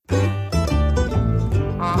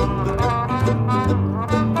Are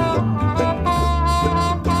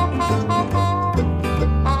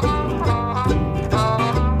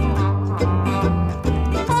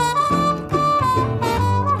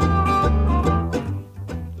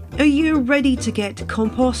you ready to get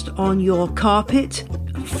compost on your carpet,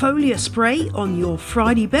 foliar spray on your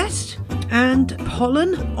Friday best, and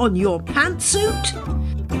pollen on your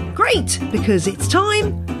pantsuit? Great, because it's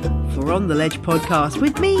time for On the Ledge podcast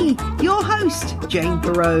with me, your host, Jane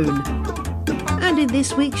Perrone. And in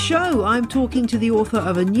this week's show, I'm talking to the author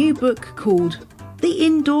of a new book called The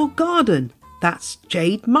Indoor Garden. That's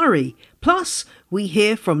Jade Murray. Plus, we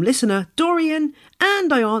hear from listener Dorian,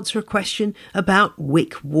 and I answer a question about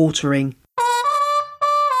wick watering.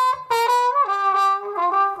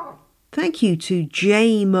 Thank you to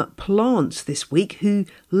Jame Plants this week, who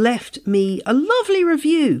left me a lovely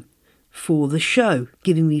review for the show,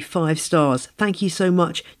 giving me 5 stars. Thank you so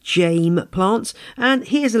much, Jame Plants. And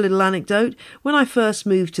here's a little anecdote. When I first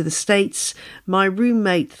moved to the States, my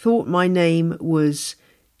roommate thought my name was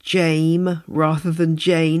Jame rather than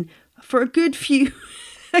Jane for a good few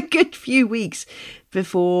weeks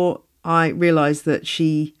before I realised that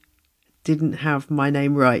she didn't have my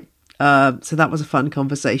name right. So that was a fun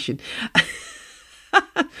conversation.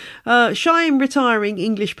 Shy and retiring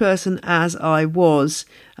English person as I was,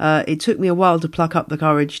 it took me a while to pluck up the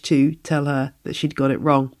courage to tell her that she'd got it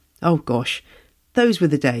wrong. Oh gosh, those were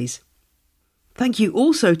the days. Thank you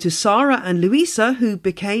also to Sarah and Louisa, who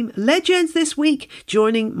became legends this week,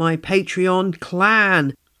 joining my Patreon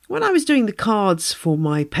clan. When I was doing the cards for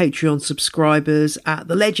my Patreon subscribers at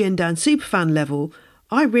the legend and superfan level,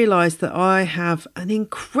 I realised that I have an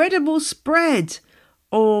incredible spread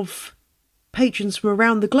of patrons from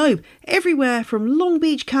around the globe, everywhere from Long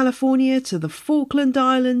Beach, California to the Falkland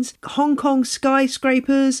Islands, Hong Kong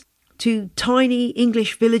skyscrapers to tiny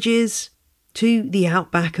English villages to the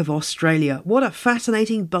outback of Australia. What a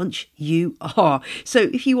fascinating bunch you are. So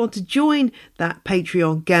if you want to join that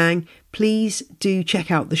Patreon gang, please do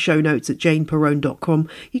check out the show notes at janeperrone.com.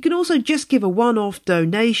 You can also just give a one-off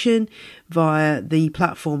donation via the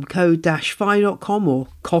platform code-fi.com or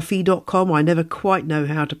coffee.com. I never quite know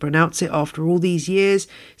how to pronounce it after all these years.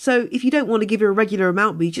 So if you don't want to give a regular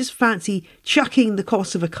amount, but you just fancy chucking the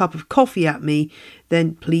cost of a cup of coffee at me,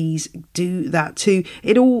 then please do that too.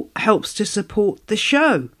 It all helps to support the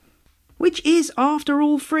show, which is, after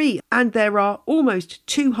all, free. And there are almost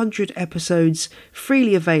 200 episodes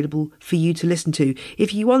freely available for you to listen to.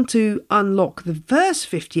 If you want to unlock the first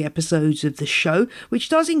 50 episodes of the show, which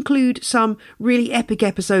does include some really epic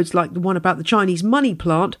episodes like the one about the Chinese money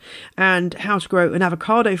plant and how to grow an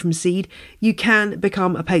avocado from seed, you can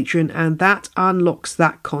become a patron, and that unlocks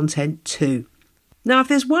that content too. Now, if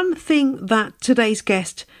there's one thing that today's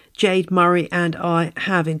guest, Jade Murray, and I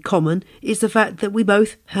have in common, is the fact that we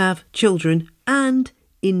both have children and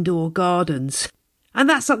indoor gardens. And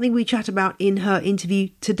that's something we chat about in her interview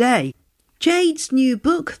today. Jade's new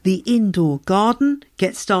book, The Indoor Garden,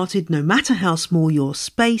 Get Started No Matter How Small Your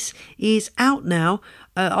Space, is out now.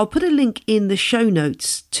 I'll put a link in the show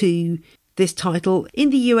notes to this title. In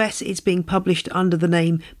the US, it's being published under the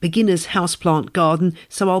name Beginner's Houseplant Garden,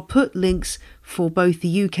 so I'll put links for both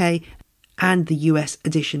the UK and the US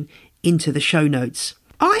edition into the show notes.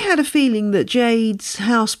 I had a feeling that Jade's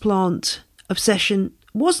houseplant obsession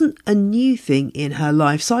wasn't a new thing in her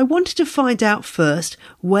life, so I wanted to find out first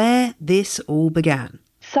where this all began.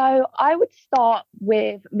 So I would start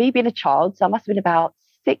with me being a child, so I must have been about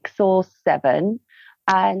 6 or 7,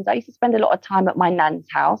 and I used to spend a lot of time at my nan's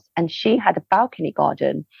house, and she had a balcony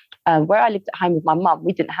garden. Where I lived at home with my mum,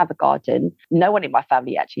 we didn't have a garden. No one in my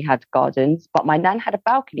family actually had gardens, but my nan had a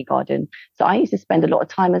balcony garden. So I used to spend a lot of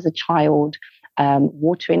time as a child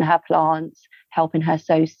watering her plants, helping her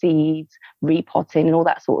sow seeds, repotting and all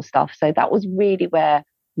that sort of stuff. So that was really where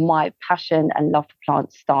my passion and love for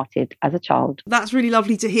plants started as a child. That's really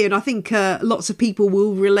lovely to hear, and I think lots of people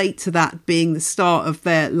will relate to that being the start of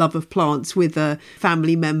their love of plants with a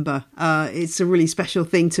family member. It's a really special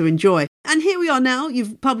thing to enjoy. And here we are now,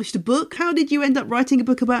 you've published a book. How did you end up writing a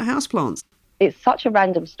book about houseplants? It's such a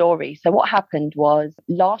random story. So what happened was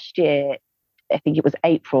last year, I think it was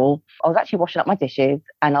April, I was actually washing up my dishes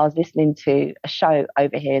and I was listening to a show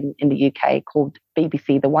over here in the UK called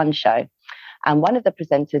BBC The One Show. And one of the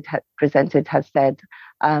presenters has said,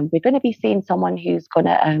 we're going to be seeing someone who's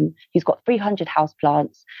got 300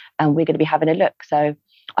 houseplants, and we're going to be having a look. So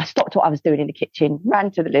I stopped what I was doing in the kitchen,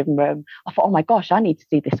 ran to the living room. I thought, oh my gosh, I need to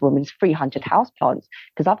see this woman's 300 houseplants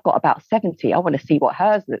because I've got about 70. I want to see what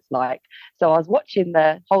hers looks like. So I was watching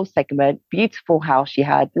the whole segment, beautiful house she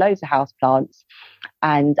had, loads of houseplants.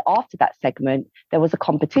 And after that segment, there was a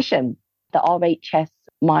competition. The RHS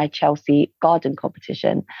my Chelsea garden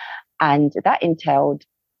competition. And that entailed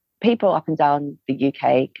people up and down the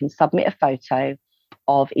UK can submit a photo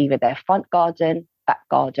of either their front garden, back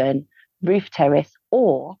garden, roof terrace,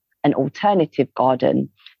 or an alternative garden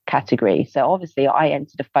category. So obviously I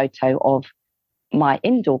entered a photo of my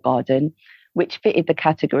indoor garden, which fitted the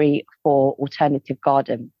category for alternative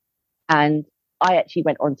garden. And I actually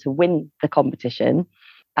went on to win the competition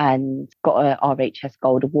and got a RHS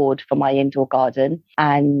Gold Award for my indoor garden.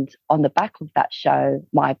 And on the back of that show,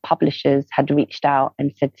 my publishers had reached out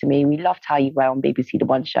and said to me, "We loved how you were on BBC The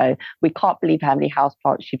One Show. We can't believe how many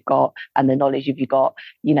houseplants you've got and the knowledge you've got.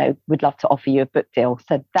 You know, we'd love to offer you a book deal."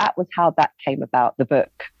 So that was how that came about, the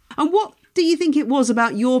book. And what do you think it was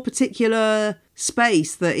about your particular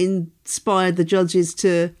space that inspired the judges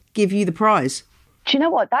to give you the prize? Do you know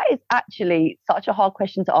what? That is actually such a hard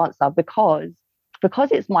question to answer because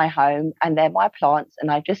it's my home and they're my plants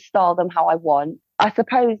and I just style them how I want. I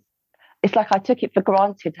suppose it's like I took it for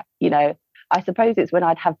granted, you know. I suppose it's when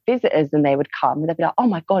I'd have visitors and they would come and they'd be like, "Oh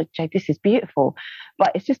my God, Jade, this is beautiful."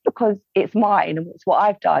 But it's just because it's mine and it's what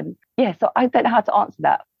I've done. Yeah, so I don't know how to answer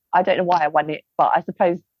that. I don't know why I won it, but I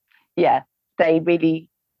suppose, yeah, they really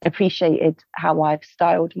appreciated how I've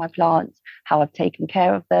styled my plants, how I've taken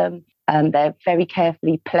care of them. They're very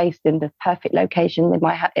carefully placed in the perfect location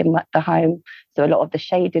in the home. So a lot of the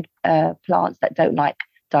shaded plants that don't like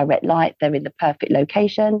direct light, they're in the perfect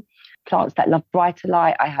location. Plants that love brighter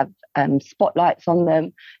light, I have spotlights on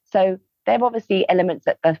them. So they're obviously elements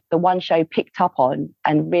that the One Show picked up on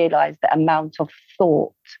and realised the amount of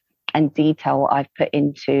thought and detail I've put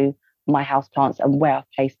into my houseplants and where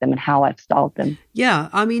I've placed them and how I've styled them. Yeah,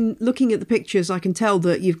 I mean, looking at the pictures, I can tell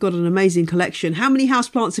that you've got an amazing collection. How many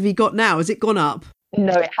houseplants have you got now? Has it gone up?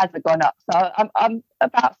 No, it hasn't gone up. So I'm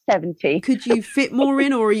about 70. Could you fit more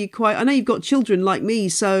in, or are you quite... I know you've got children like me,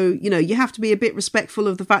 so, you know, you have to be a bit respectful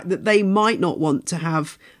of the fact that they might not want to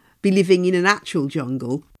be living in an actual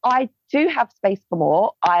jungle. I do have space for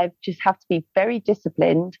more. I just have to be very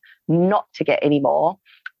disciplined not to get any more.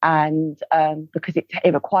 And because it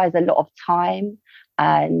requires a lot of time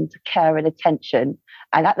and care and attention.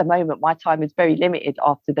 And at the moment, my time is very limited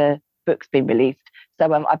after the book's been released.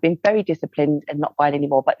 So I've been very disciplined and not buying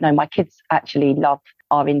anymore. But no, my kids actually love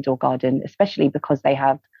our indoor garden, especially because they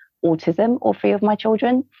have autism, all three of my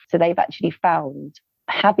children. So they've actually found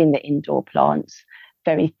having the indoor plants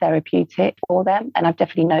very therapeutic for them. And I've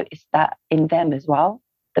definitely noticed that in them as well,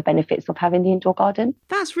 the benefits of having the indoor garden.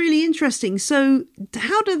 That's really interesting. So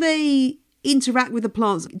how do they interact with the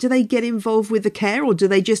plants? Do they get involved with the care, or do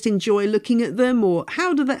they just enjoy looking at them, or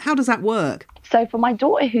how does that work? So for my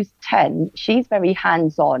daughter who's 10, she's very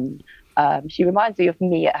hands-on. She reminds me of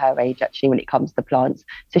me at her age, actually, when it comes to plants.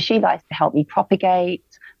 So she likes to help me propagate,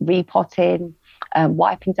 repotting,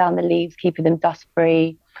 wiping down the leaves, keeping them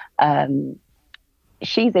dust-free.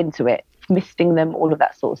 She's into it, misting them, all of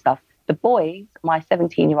that sort of stuff. The boys, my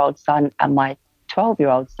 17-year-old son and my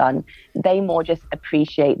 12-year-old son, they more just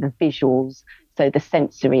appreciate the visuals, so the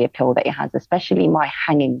sensory appeal that it has, especially my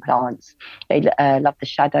hanging plants. They love the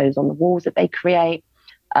shadows on the walls that they create,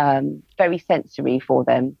 very sensory for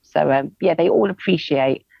them. So, yeah, they all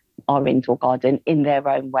appreciate our indoor garden in their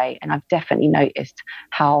own way. And I've definitely noticed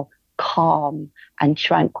how calm and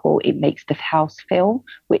tranquil it makes the house feel,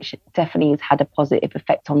 which definitely has had a positive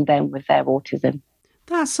effect on them with their autism.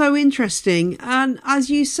 That's so interesting. And as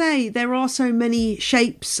you say, there are so many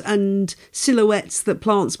shapes and silhouettes that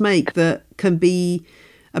plants make that can be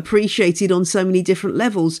appreciated on so many different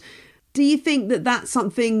levels. Do you think that that's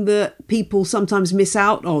something that people sometimes miss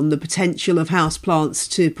out on, the potential of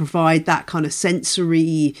houseplants to provide that kind of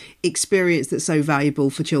sensory experience that's so valuable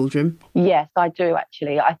for children? Yes, I do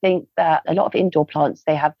actually. I think that a lot of indoor plants,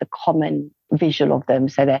 they have the common visual of them.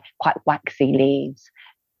 So they're quite waxy leaves,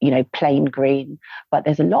 you know, plain green. But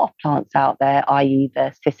there's a lot of plants out there, i.e.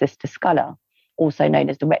 the Cissus tusculus, also known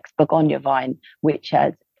as the Rex begonia vine, which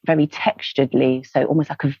has very textured leaves, so almost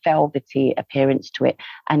like a velvety appearance to it.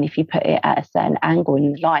 And if you put it at a certain angle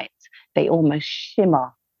in the light, they almost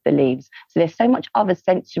shimmer the leaves. So there's so much other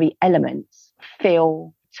sensory elements,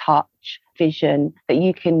 feel, touch, vision, that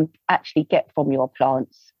you can actually get from your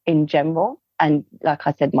plants in general. And like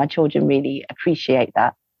I said, my children really appreciate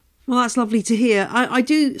that. Well, that's lovely to hear. I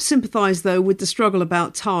do sympathise, though, with the struggle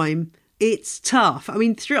about time. It's tough. I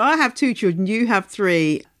mean, I have 2 children, you have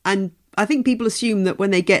 3, and I think people assume that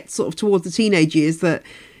when they get sort of towards the teenage years that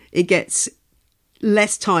it gets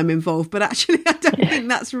less time involved, but actually I don't think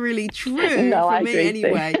that's really true. No, for I me agree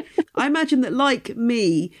anyway. I imagine that, like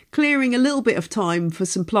me, clearing a little bit of time for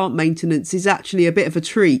some plant maintenance is actually a bit of a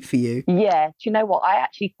treat for you. Yeah, do you know what? I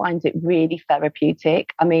actually find it really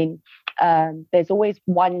therapeutic. I mean, there's always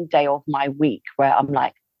one day of my week where I'm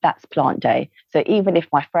like, that's plant day. So even if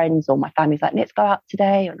my friends or my family's like, let's go out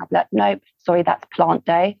today, and I'm like, nope, sorry, that's plant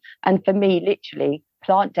day. And for me, literally,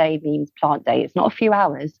 plant day means plant day. It's not a few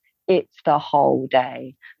hours, it's the whole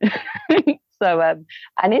day. So,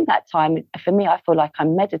 and in that time, for me, I feel like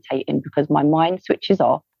I'm meditating because my mind switches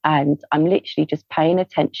off and I'm literally just paying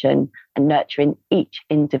attention and nurturing each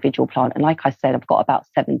individual plant. And like I said, I've got about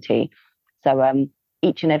 70. So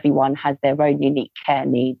each and every one has their own unique care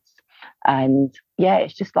needs. And yeah,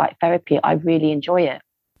 it's just like therapy. I really enjoy it.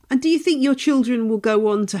 And do you think your children will go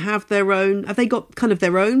on to have their own, have they got kind of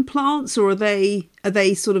their own plants, or are they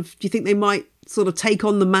sort of, do you think they might sort of take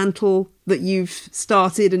on the mantle that you've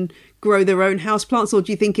started and grow their own house plants? Or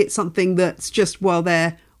do you think it's something that's just while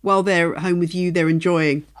they're at home with you, they're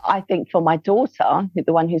enjoying? I think for my daughter,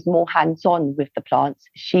 the one who's more hands-on with the plants,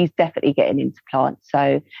 she's definitely getting into plants.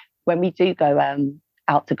 So when we do go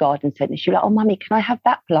out to garden centre, she's like, oh, mummy, can I have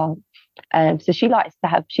that plant? So she likes to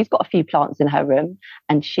have, she's got a few plants in her room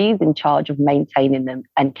and she's in charge of maintaining them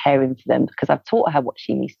and caring for them because I've taught her what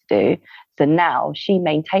she needs to do. So now she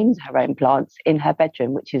maintains her own plants in her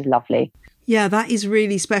bedroom, which is lovely. Yeah, that is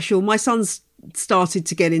really special. My son's started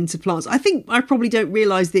to get into plants. I think I probably don't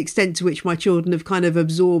realise the extent to which my children have kind of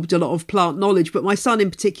absorbed a lot of plant knowledge, but my son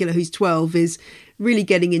in particular, who's 12, is really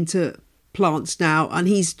getting into plants now, and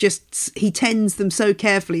he tends them so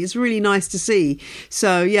carefully. It's really nice to see.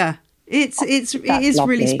 So yeah, it is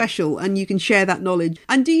lovely. Really special, and you can share that knowledge.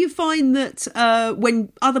 And do you find that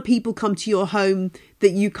when other people come to your home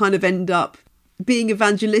that you kind of end up being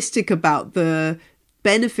evangelistic about the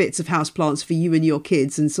benefits of houseplants for you and your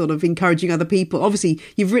kids and sort of encouraging other people? Obviously,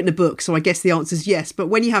 you've written a book, so I guess the answer is yes. But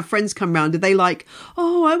when you have friends come round, are they like,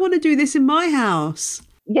 oh, I want to do this in my house?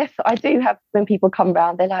 Yes, I do have. When people come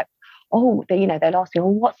round, they're like, oh, they'll ask me, oh,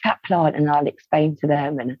 what's that plant? And I'll explain to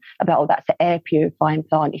them and about, oh, that's an air purifying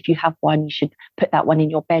plant. If you have one, you should put that one in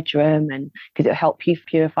your bedroom, and because it'll help you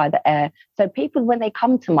purify the air. So people, when they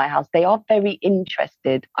come to my house, they are very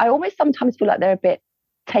interested. I almost sometimes feel like they're a bit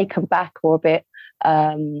taken back or a bit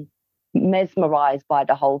mesmerized by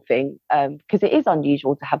the whole thing, because it is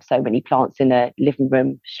unusual to have so many plants in a living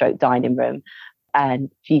room / dining room,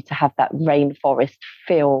 and for you to have that rainforest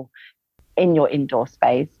feel in your indoor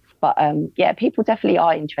space. But yeah, people definitely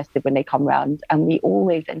are interested when they come round, and we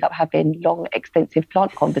always end up having long, extensive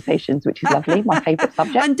plant conversations, which is lovely. My favourite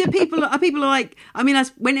subject. And are people like? I mean,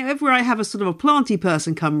 whenever I have a sort of a planty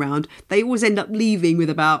person come round, they always end up leaving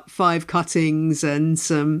with about 5 cuttings and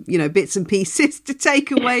some, bits and pieces to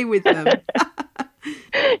take away with them.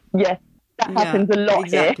 Yes, that happens a lot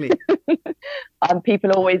exactly. Here.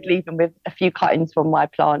 People always leave them with a few cuttings from my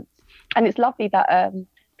plants, and it's lovely that.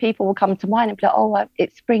 People will come to mine and be like, oh,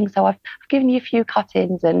 it's spring, so I've given you a few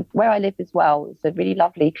cuttings. And where I live as well, it's a really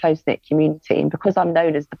lovely, close-knit community. And because I'm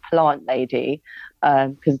known as the plant lady,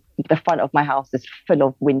 because the front of my house is full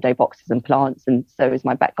of window boxes and plants, and so is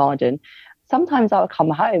my back garden, sometimes I'll come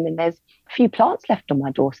home and there's a few plants left on my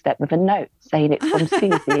doorstep with a note saying it's from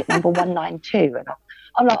Susie at number 192. And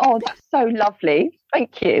I'm like, oh, that's so lovely.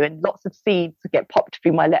 Thank you. And lots of seeds get popped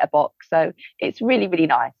through my letterbox. So it's really, really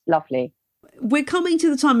nice. Lovely. We're coming to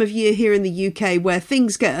the time of year here in the UK where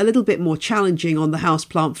things get a little bit more challenging on the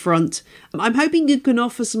houseplant front. I'm hoping you can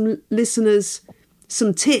offer some listeners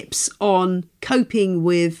some tips on coping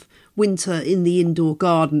with winter in the indoor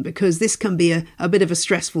garden, because this can be a bit of a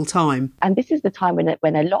stressful time. And this is the time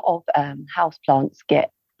when a lot of houseplants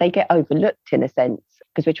get overlooked in a sense,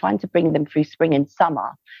 because we're trying to bring them through spring and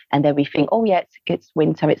summer, and then we think, oh yeah, it's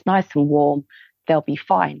winter, it's nice and warm, they'll be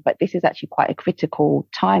fine. But this is actually quite a critical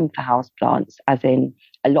time for houseplants, as in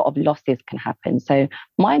a lot of losses can happen. So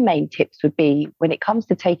my main tips would be, when it comes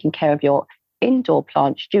to taking care of your indoor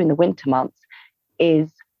plants during the winter months,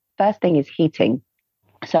 is first thing is heating.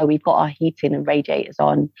 So we've got our heating and radiators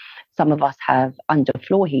on. Some of us have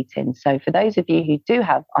underfloor heating. So for those of you who do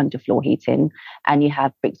have underfloor heating and you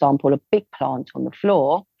have, for example, a big plant on the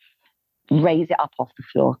floor, raise it up off the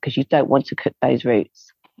floor, because you don't want to cook those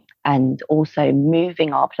roots. And also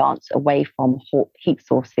moving our plants away from hot heat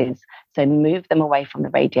sources. So move them away from the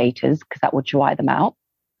radiators, because that will dry them out.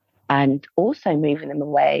 And also moving them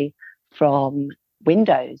away from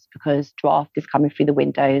windows, because draft is coming through the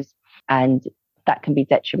windows and that can be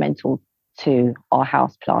detrimental to our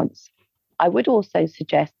house plants. I would also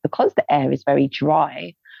suggest, because the air is very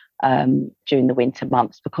dry during the winter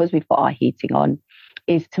months, because we've got our heating on,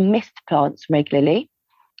 is to mist plants regularly.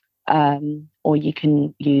 Or you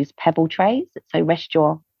can use pebble trays. So rest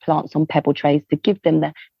your plants on pebble trays to give them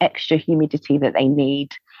the extra humidity that they need,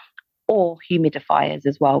 or humidifiers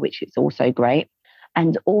as well, which is also great.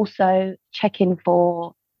 And also check in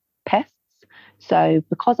for pests. So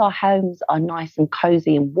because our homes are nice and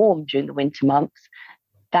cozy and warm during the winter months,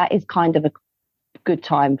 that is kind of a good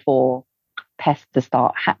time for pests to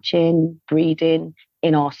start hatching, breeding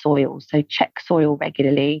in our soil. So check soil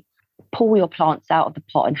regularly, pull your plants out of the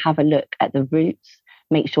pot and have a look at the roots,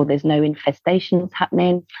 make sure there's no infestations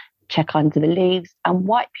happening, check under the leaves and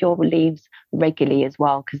wipe your leaves regularly as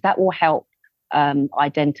well, because that will help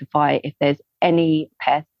identify if there's any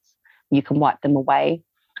pests, you can wipe them away.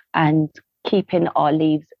 And keeping our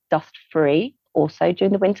leaves dust free also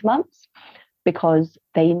during the winter months, because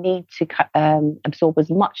they need to absorb as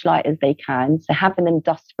much light as they can. So having them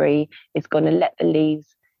dust free is going to let the leaves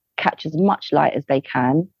catch as much light as they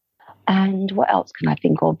can. And what else can I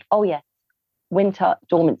think of? Oh, yes, winter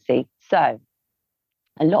dormancy. So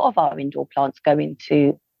a lot of our indoor plants go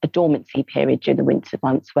into a dormancy period during the winter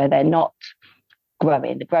months where they're not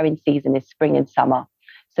growing. The growing season is spring and summer.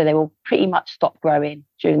 So they will pretty much stop growing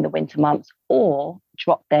during the winter months or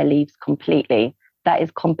drop their leaves completely. That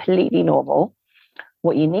is completely normal.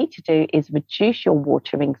 What you need to do is reduce your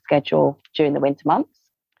watering schedule during the winter months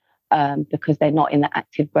because they're not in the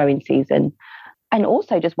active growing season. And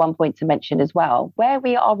also just one point to mention as well, where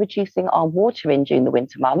we are reducing our watering during the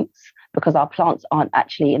winter months because our plants aren't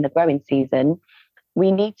actually in the growing season,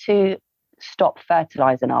 we need to stop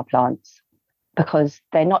fertilizing our plants because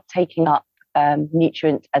they're not taking up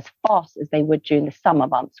nutrients as fast as they would during the summer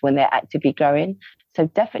months when they're actively growing. So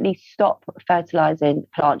definitely stop fertilizing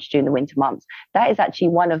plants during the winter months. That is actually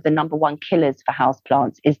one of the number one killers for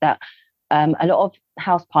houseplants, is that a lot of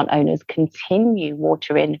houseplant owners continue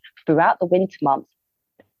watering throughout the winter months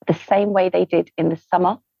the same way they did in the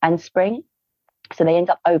summer and spring. So they end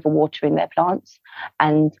up overwatering their plants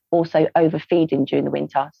and also overfeeding during the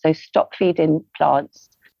winter. So stop feeding plants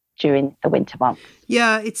during the winter months.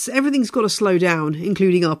 Yeah, everything's got to slow down,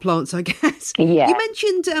 including our plants, I guess. Yeah. You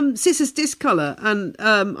mentioned Cissus discolor, and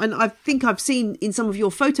I think I've seen in some of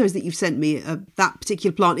your photos that you've sent me that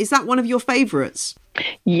particular plant. Is that one of your favourites?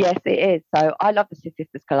 Yes, it is. So I love the Cissus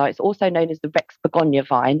discolor. It's also known as the Rex begonia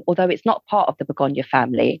vine, although it's not part of the begonia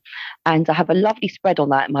family. And I have a lovely spread on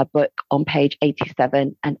that in my book on page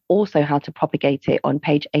 87, and also how to propagate it on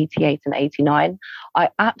page 88 and 89. I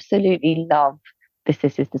absolutely love the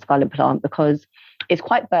Cissus discolor plant because it's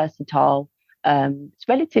quite versatile. It's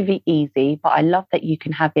relatively easy, but I love that you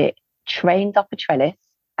can have it trained up a trellis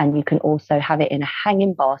and you can also have it in a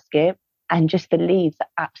hanging basket. And just the leaves are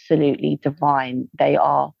absolutely divine. They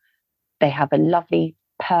have a lovely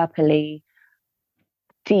purpley,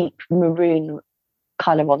 deep maroon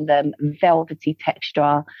colour on them, velvety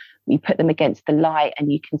texture. You put them against the light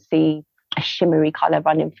and you can see a shimmery colour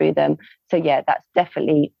running through them. So yeah, that's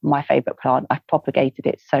definitely my favourite plant. I've propagated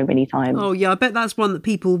it so many times. Oh yeah, I bet that's one that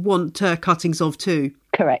people want cuttings of too.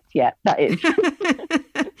 Correct, yeah, that is.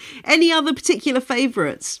 Any other particular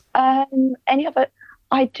favourites?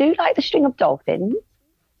 I do like the string of dolphins,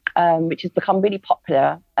 which has become really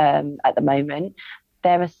popular at the moment.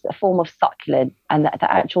 They're a form of succulent, and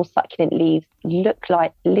the actual succulent leaves look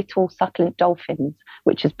like little succulent dolphins,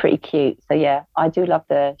 which is pretty cute. So yeah, I do love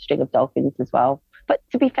the string of dolphins as well. But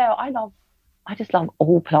to be fair, I just love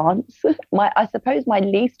all plants. I suppose my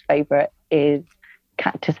least favourite is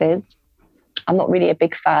cactuses. I'm not really a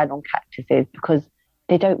big fan on cactuses because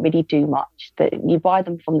they don't really do much. You buy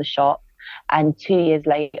them from the shop, and 2 years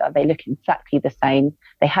later, they look exactly the same.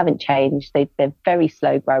 They haven't changed. They're very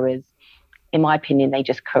slow growers. In my opinion, they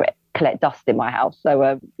just collect dust in my house.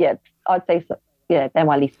 So, yeah, I'd say so. Yeah, they're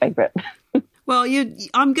my least favourite. Well,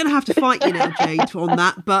 I'm going to have to fight you now, Jade, on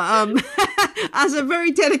that. But as a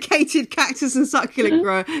very dedicated cactus and succulent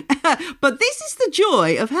grower, but this is the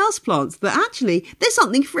joy of houseplants, that actually there's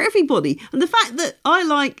something for everybody. And the fact that I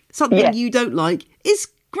like something you don't like is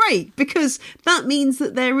great, because that means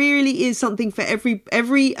that there really is something for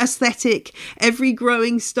every aesthetic, every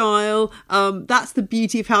growing style. That's the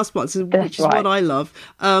beauty of houseplants, which is what I love.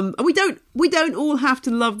 And we don't all have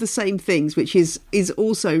to love the same things, which is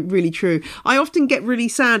also really true. I often get really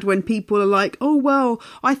sad when people are like, oh well,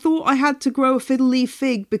 I thought I had to grow a fiddle leaf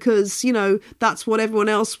fig because that's what everyone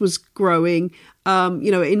else was growing.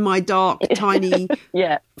 In my dark tiny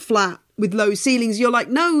flat with low ceilings. You're like,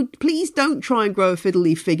 no, please don't try and grow a fiddle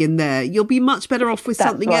leaf fig in there. You'll be much better off with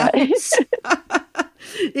something else.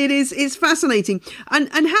 It's fascinating. And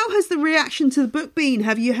how has the reaction to the book been?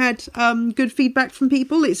 Have you had good feedback from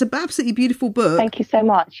people? It's an absolutely beautiful book. Thank you so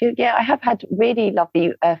much. Yeah, I have had really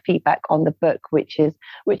lovely feedback on the book, which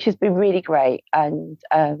has been really great. And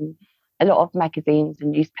a lot of magazines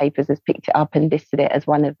and newspapers has picked it up and listed it as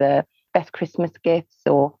one of the best Christmas gifts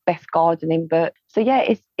or best gardening book. So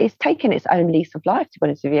yeah, it's taken its own lease of life, to be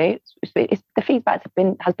honest with you. The feedback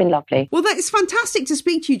has been lovely. Well, that is fantastic to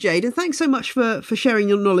speak to you, Jade, and thanks so much for sharing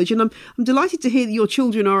your knowledge. And I'm delighted to hear that your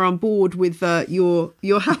children are on board with your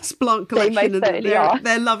houseplant collection, and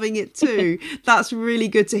they're loving it too. That's really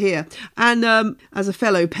good to hear. And as a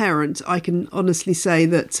fellow parent, I can honestly say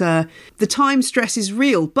that the time stress is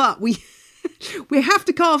real, but we have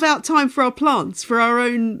to carve out time for our plants, for our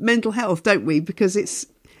own mental health, don't we? Because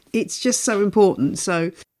it's just so important.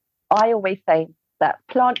 So I always say that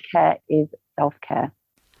plant care is self-care.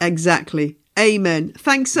 Exactly. Amen.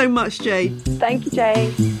 Thanks so much, Jade. Thank you,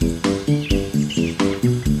 Jade.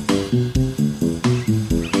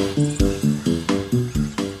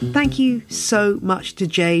 Thank you so much to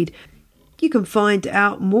Jade. You can find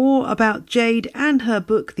out more about Jade and her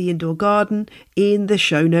book, The Indoor Garden, in the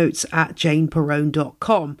show notes at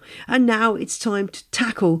janeperrone.com. And now it's time to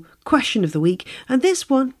tackle Question of the Week. And this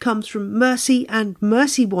one comes from Mercy, and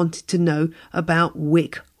Mercy wanted to know about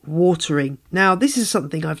wick watering. Now, this is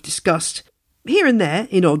something I've discussed here and there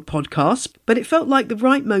in odd podcasts, but it felt like the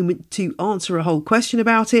right moment to answer a whole question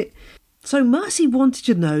about it. So Mercy wanted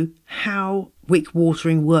to know how wick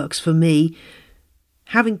watering works for me,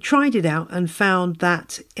 having tried it out and found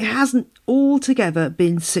that it hasn't altogether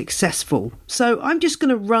been successful. So I'm just going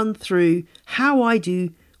to run through how I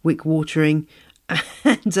do wick watering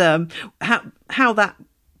and how that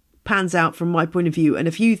pans out from my point of view, and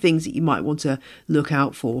a few things that you might want to look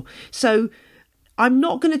out for. So I'm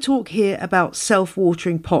not going to talk here about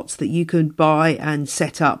self-watering pots that you can buy and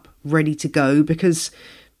set up ready to go, because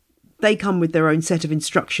they come with their own set of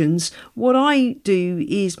instructions. What I do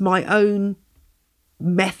is my own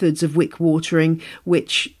methods of wick watering,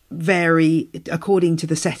 which vary according to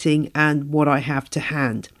the setting and what I have to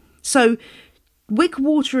hand. So wick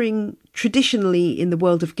watering traditionally in the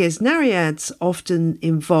world of gesneriads often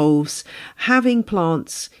involves having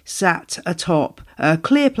plants sat atop a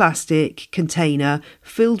clear plastic container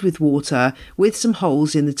filled with water with some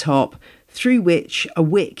holes in the top through which a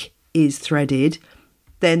wick is threaded.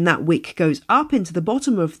 Then that wick goes up into the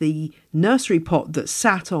bottom of the nursery pot that's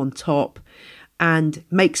sat on top and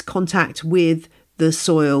makes contact with the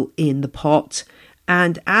soil in the pot.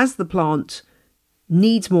 And as the plant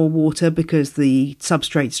needs more water because the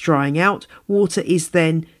substrate's drying out, water is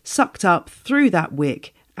then sucked up through that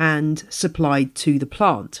wick and supplied to the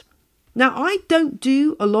plant. Now, I don't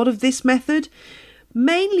do a lot of this method,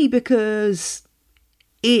 mainly because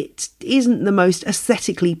it isn't the most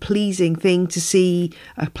aesthetically pleasing thing to see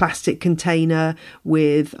a plastic container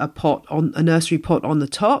with a nursery pot on the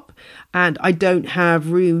top, and I don't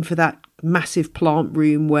have room for that massive plant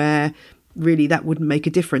room where really that wouldn't make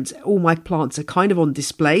a difference. All my plants are kind of on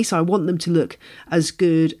display, so I want them to look as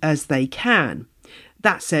good as they can.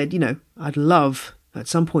 That said, I'd love at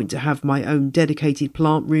some point to have my own dedicated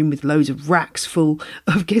plant room with loads of racks full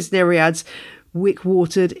of gesneriads wick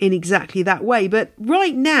watered in exactly that way. But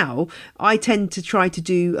right now, I tend to try to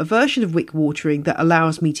do a version of wick watering that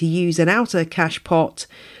allows me to use an outer cache pot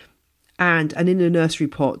and an inner nursery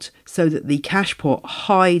pot so that the cache pot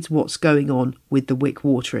hides what's going on with the wick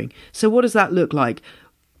watering. So what does that look like?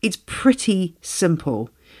 It's pretty simple.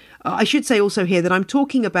 I should say also here that I'm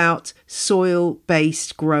talking about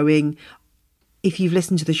soil-based growing. If you've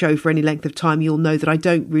listened to the show for any length of time, you'll know that I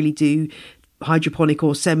don't really do hydroponic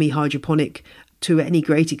or semi-hydroponic to any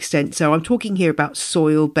great extent. So I'm talking here about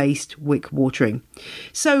soil-based wick watering.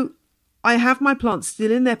 So I have my plants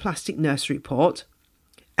still in their plastic nursery pot,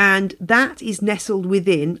 and that is nestled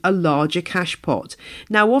within a larger cache pot.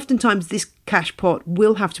 Now, oftentimes this cache pot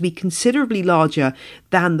will have to be considerably larger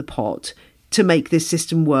than the pot to make this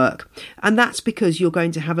system work. And that's because you're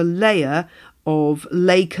going to have a layer of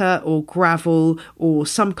lacquer or gravel or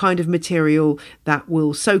some kind of material that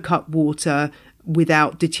will soak up water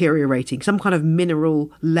without deteriorating, some kind of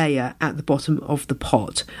mineral layer at the bottom of the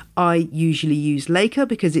pot. I usually use lacquer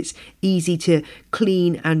because it's easy to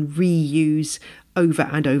clean and reuse over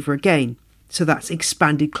and over again. So that's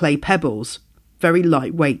expanded clay pebbles, very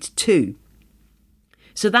lightweight too.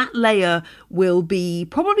 So that layer will be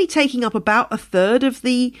probably taking up about a third of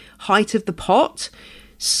the height of the pot.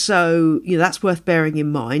 So, that's worth bearing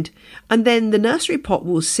in mind. And then the nursery pot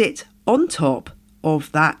will sit on top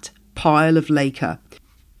of that pile of lacquer.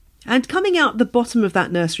 And coming out the bottom of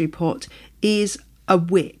that nursery pot is a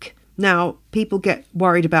wick. Now, people get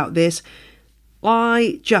worried about this.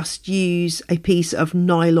 I just use a piece of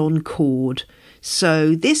nylon cord.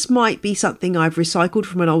 So this might be something I've recycled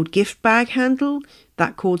from an old gift bag handle.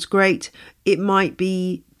 That cord's great. It might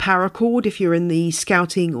be paracord if you're in the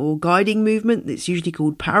scouting or guiding movement. It's usually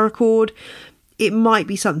called paracord. It might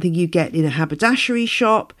be something you get in a haberdashery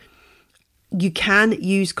shop. You can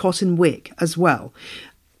use cotton wick as well.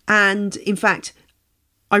 And in fact,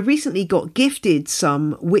 I recently got gifted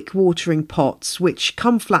some wick watering pots which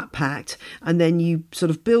come flat packed, and then you sort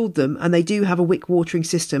of build them, and they do have a wick watering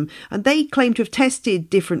system, and they claim to have tested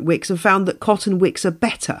different wicks and found that cotton wicks are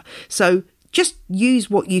better. So just use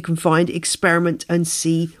what you can find, experiment and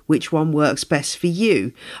see which one works best for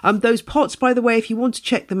you. Those pots, by the way, if you want to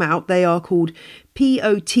check them out, they are called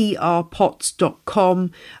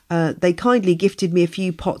potrpots.com. They kindly gifted me a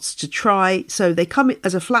few pots to try. So they come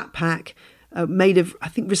as a flat pack, made of, I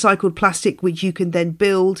think, recycled plastic, which you can then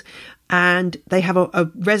build, and they have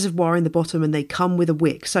a reservoir in the bottom, and they come with a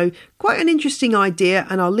wick. So quite an interesting idea,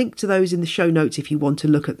 and I'll link to those in the show notes if you want to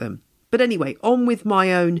look at them. But anyway, on with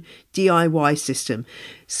my own DIY system.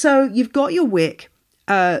 So you've got your wick,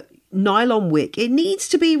 nylon wick. It needs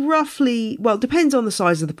to be roughly, well, depends on the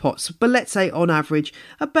size of the pots, but let's say on average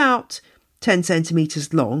about 10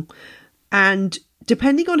 centimetres long. And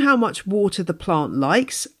depending on how much water the plant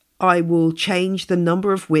likes, I will change the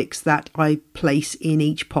number of wicks that I place in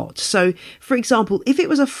each pot. So, for example, if it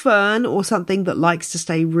was a fern or something that likes to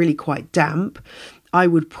stay really quite damp, I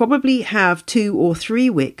would probably have 2 or 3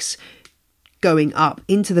 wicks going up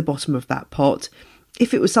into the bottom of that pot.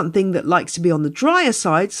 If it was something that likes to be on the drier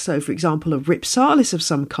side, so for example a ripsalis of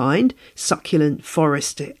some kind, succulent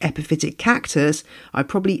forest epiphytic cactus, I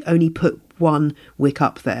probably only put 1 wick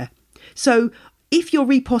up there. So if you're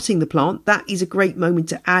repotting the plant, that is a great moment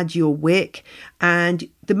to add your wick, and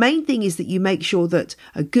the main thing is that you make sure that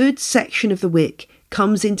a good section of the wick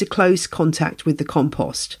comes into close contact with the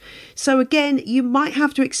compost. So again, you might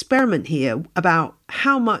have to experiment here about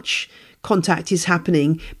how much contact is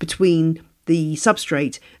happening between the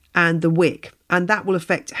substrate and the wick, and that will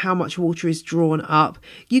affect how much water is drawn up.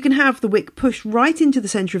 You can have the wick pushed right into the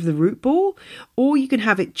centre of the root ball, or you can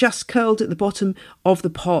have it just curled at the bottom of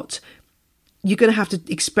the pot. You're going to have to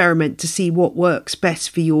experiment to see what works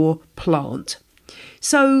best for your plant.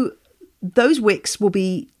 So those wicks will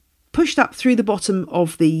be pushed up through the bottom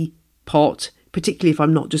of the pot, particularly if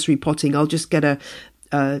I'm not just repotting. I'll just get a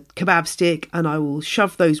kebab stick and I will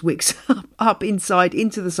shove those wicks up inside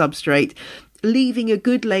into the substrate, leaving a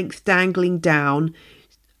good length dangling down,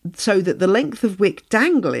 so that the length of wick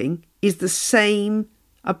dangling is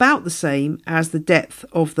about the same as the depth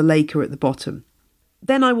of the laker at the bottom.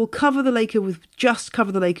 Then I will cover the laker with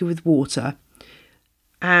water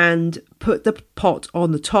and put the pot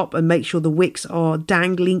on the top and make sure the wicks are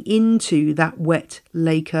dangling into that wet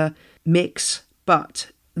laker mix,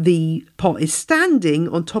 but the pot is standing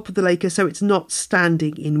on top of the laker, so it's not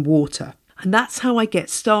standing in water. And that's how I get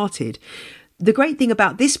started. The great thing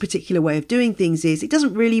about this particular way of doing things is it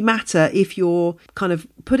doesn't really matter if you're kind of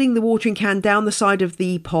putting the watering can down the side of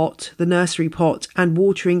the pot, the nursery pot, and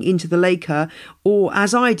watering into the laker, or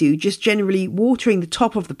as I do, just generally watering the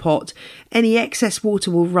top of the pot. Any excess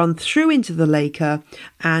water will run through into the laker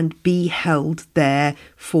and be held there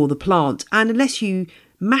for the plant. And unless you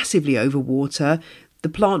massively overwater, the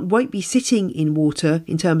plant won't be sitting in water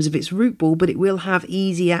in terms of its root ball, but it will have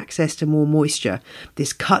easy access to more moisture.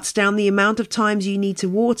 This cuts down the amount of times you need to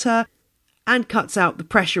water and cuts out the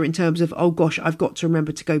pressure in terms of, oh gosh, I've got to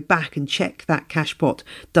remember to go back and check that cash pot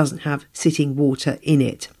doesn't have sitting water in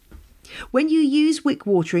it. When you use wick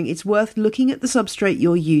watering, it's worth looking at the substrate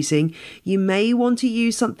you're using. You may want to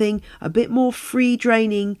use something a bit more free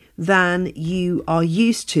draining than you are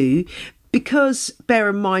used to, because bear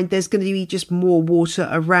in mind there's going to be just more water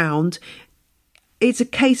around. It's a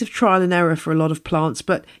case of trial and error for a lot of plants,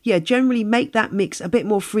 but yeah, generally make that mix a bit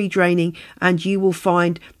more free draining and you will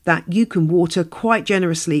find that you can water quite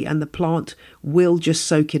generously and the plant will just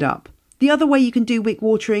soak it up. The other way you can do wick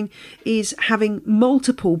watering is having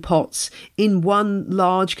multiple pots in one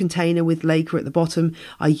large container with laker at the bottom.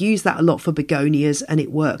 I use that a lot for begonias and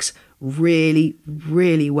it works really,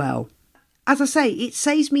 really well. As I say, it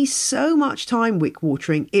saves me so much time wick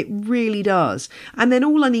watering, it really does. And then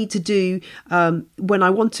all I need to do when I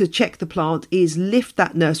want to check the plant is lift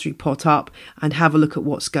that nursery pot up and have a look at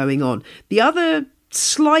what's going on. The other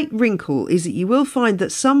slight wrinkle is that you will find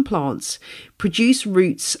that some plants produce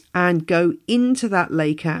roots and go into that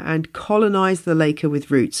laker and colonise the laker with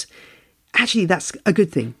roots. Actually, that's a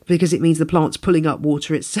good thing because it means the plant's pulling up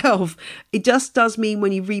water itself. It just does mean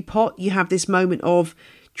when you repot, you have this moment of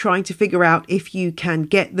trying to figure out if you can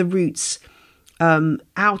get the roots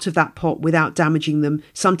out of that pot without damaging them.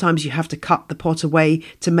 Sometimes you have to cut the pot away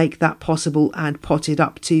to make that possible and pot it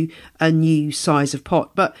up to a new size of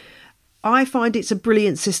pot. But I find it's a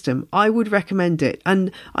brilliant system. I would recommend it.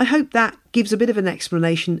 And I hope that gives a bit of an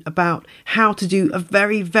explanation about how to do a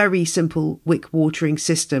very, very simple wick watering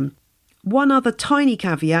system. One other tiny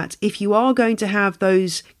caveat, if you are going to have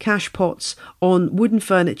those cash pots on wooden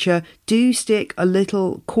furniture, do stick a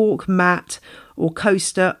little cork mat or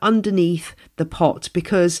coaster underneath the pot,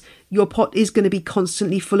 because your pot is going to be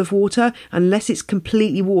constantly full of water. Unless it's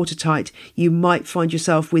completely watertight, you might find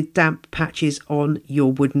yourself with damp patches on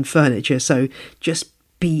your wooden furniture. So just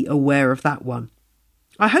be aware of that one.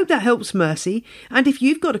 I hope that helps, Mercy. And if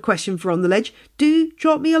you've got a question for On The Ledge, do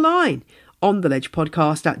drop me a line.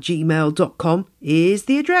 ontheledgepodcast@gmail.com is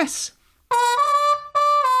the address.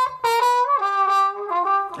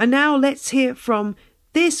 And now let's hear from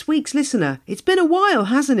this week's listener. It's been a while,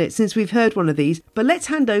 hasn't it, since we've heard one of these, but let's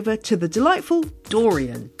hand over to the delightful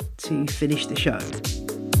Dorian to finish the show.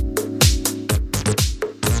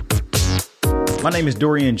 My name is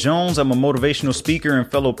Dorian Jones. I'm a motivational speaker and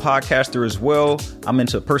fellow podcaster as well. I'm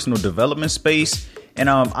into personal development space. And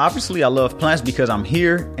obviously I love plants because I'm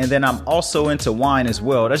here. And then I'm also into wine as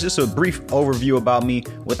well. That's just a brief overview about me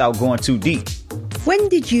without going too deep. When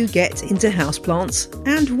did you get into houseplants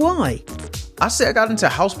and why? I say I got into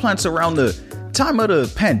houseplants around the time of the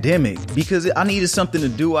pandemic because I needed something to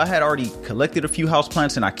do. I had already collected a few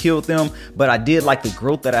houseplants and I killed them, but I did like the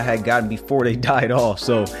growth that I had gotten before they died off.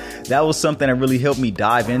 So that was something that really helped me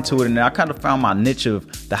dive into it. And I kind of found my niche of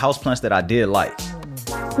the houseplants that I did like.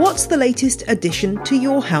 What's the latest addition to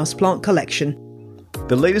your houseplant collection?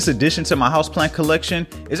 The latest addition to my houseplant collection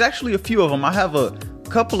is actually a few of them. I have a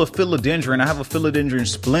couple of philodendron. I have a philodendron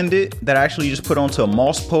splendid that I actually just put onto a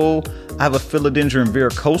moss pole. I have a philodendron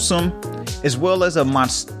verrucosum, as well as a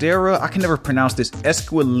monstera. I can never pronounce this.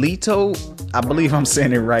 Esquilito. I believe I'm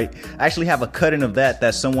saying it right. I actually have a cutting of that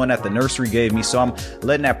someone at the nursery gave me. So I'm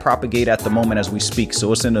letting that propagate at the moment as we speak.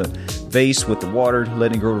 So it's in a vase with the water,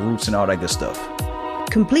 letting it grow the roots and all that good stuff.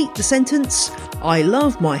 Complete the sentence. I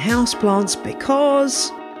love my houseplants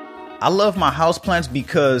because... I love my houseplants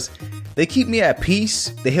because they keep me at peace,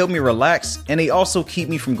 they help me relax, and they also keep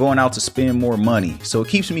me from going out to spend more money. So it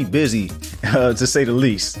keeps me busy, to say the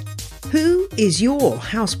least. Who is your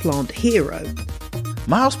houseplant hero?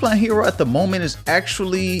 My houseplant hero at the moment is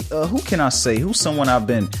actually, who can I say? Who's someone I've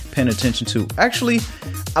been paying attention to? Actually,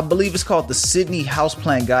 I believe it's called the Sydney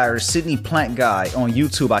Houseplant Guy or Sydney Plant Guy on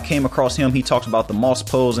YouTube. I came across him. He talks about the moss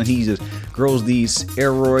poles and he just grows these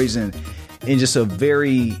aeroids and in just a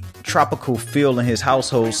very tropical feel in his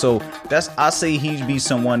household. So I say he'd be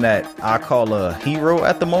someone that I call a hero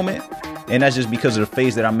at the moment. And that's just because of the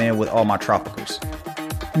phase that I'm in with all my tropicals.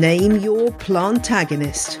 Name your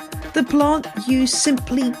plantagonist. The plant you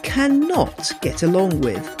simply cannot get along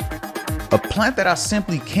with. A plant that I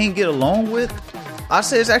simply can't get along with? I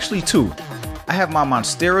say it's actually two. I have my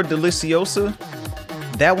Monstera deliciosa.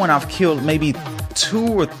 That one I've killed maybe 2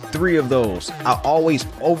 or 3 of those. I always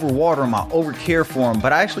overwater them, I overcare for them,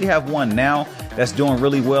 but I actually have one now that's doing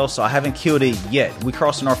really well, so I haven't killed it yet. We're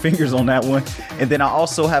crossing our fingers on that one. And then I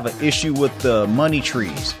also have an issue with the money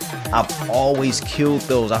trees. I've always killed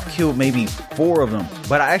those. I've killed maybe 4 of them,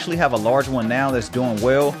 but I actually have a large one now that's doing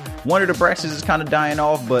well. One of the branches is kind of dying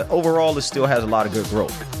off, but overall it still has a lot of good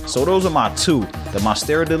growth. So those are my 2, the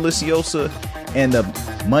Monstera deliciosa and the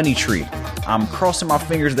money tree. I'm crossing my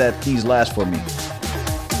fingers that these last for me.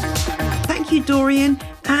 Thank you, Dorian.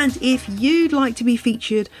 And if you'd like to be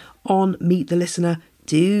featured on Meet the Listener,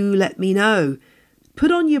 do let me know.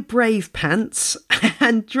 Put on your brave pants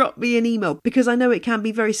and drop me an email, because I know it can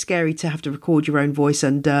be very scary to have to record your own voice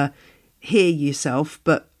and hear yourself.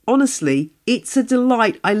 But honestly, it's a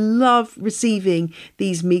delight. I love receiving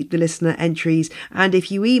these Meet the Listener entries. And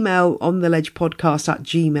if you email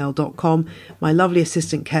ontheledgepodcast@gmail.com, my lovely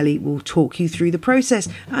assistant Kelly will talk you through the process.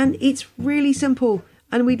 And it's really simple.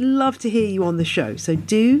 And we'd love to hear you on the show. So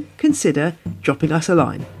do consider dropping us a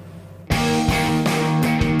line.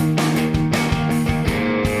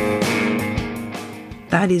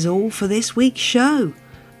 That is all for this week's show.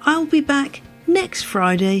 I'll be back next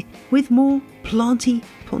Friday with more planty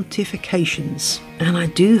pontifications. And I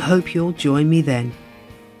do hope you'll join me then.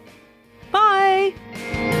 Bye!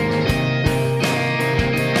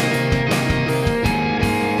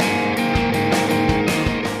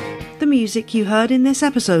 The music you heard in this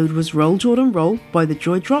episode was Roll Jordan Roll by the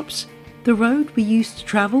Joy Drops, The Road We Used to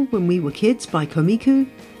Travel When We Were Kids by Komiku,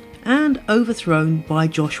 and Overthrown by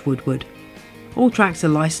Josh Woodward. All tracks are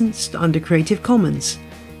licensed under Creative Commons.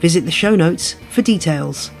 Visit the show notes for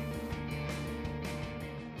details.